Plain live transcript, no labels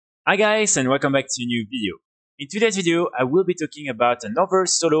Hi guys and welcome back to a new video. In today's video I will be talking about another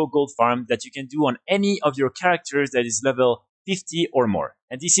solo gold farm that you can do on any of your characters that is level 50 or more.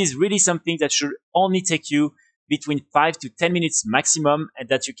 And this is really something that should only take you between 5 to 10 minutes maximum and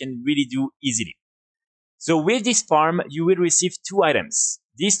that you can really do easily. So with this farm you will receive two items.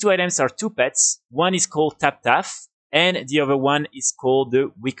 These two items are two pets. One is called Taptaf and the other one is called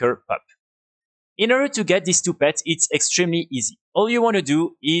the Wicker Pup. In order to get these two pets, it's extremely easy. All you want to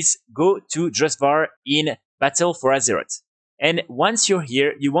do is go to Dressbar in Battle for Azeroth. And once you're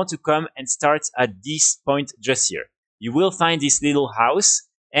here, you want to come and start at this point just here. You will find this little house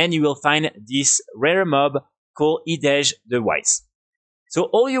and you will find this rare mob called Idej the Wise. So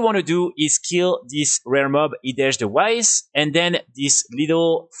all you want to do is kill this rare mob Idej the Wise, and then this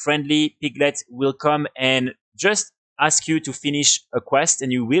little friendly piglet will come and just ask you to finish a quest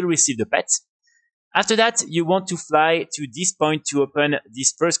and you will receive the pet. After that, you want to fly to this point to open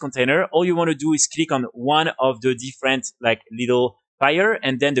this first container. All you want to do is click on one of the different little fire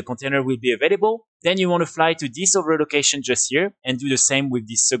and then the container will be available. Then you want to fly to this other location just here and do the same with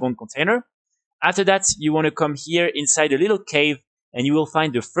this second container. After that, you want to come here inside a little cave and you will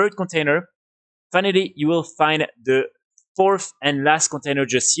find the third container. Finally, you will find the fourth and last container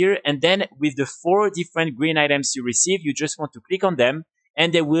just here. And then with the 4 different green items you receive, you just want to click on them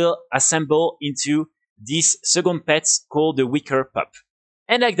and they will assemble into this second pet called the Wicker Pup.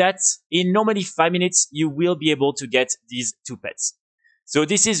 And like that, in normally 5 minutes, you will be able to get these two pets. So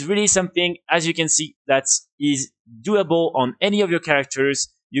this is really something, as you can see, that is doable on any of your characters.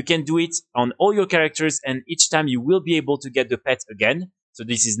 You can do it on all your characters and each time you will be able to get the pet again. So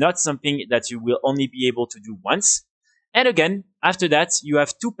this is not something that you will only be able to do once. And again, after that, you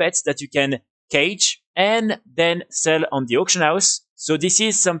have two pets that you can cage and then sell on the auction house. So this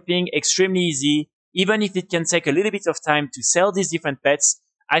is something extremely easy. Even if it can take a little bit of time to sell these different pets,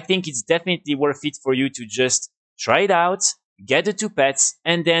 I think it's definitely worth it for you to just try it out, get the two pets,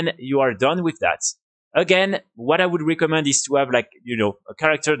 and then you are done with that. Again, what I would recommend is to have a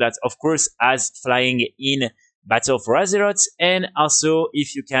character that of course has flying in Battle for Azeroth, and also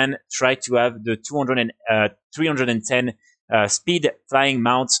if you can try to have the 310 speed flying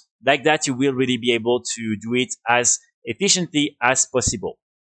mount. Like that, you will really be able to do it as efficiently as possible.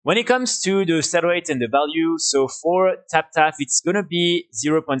 When it comes to the Sellrate and the value, so for Taptaf, it's going to be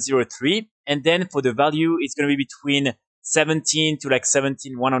 0.03. And then for the value, it's going to be between 17 to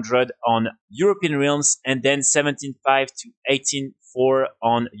 17,100 on European realms, and then 17.5 to 18.4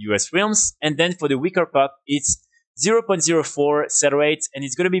 on US realms. And then for the Wicker Pup, it's 0.04 Sellrate, and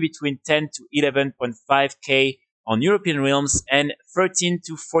it's going to be between 10 to 11.5k on European realms and 13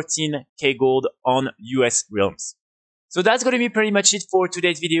 to 14k gold on US realms. So that's going to be pretty much it for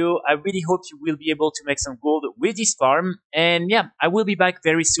today's video. I really hope you will be able to make some gold with this farm. And yeah, I will be back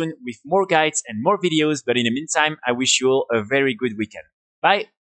very soon with more guides and more videos. But in the meantime, I wish you all a very good weekend. Bye!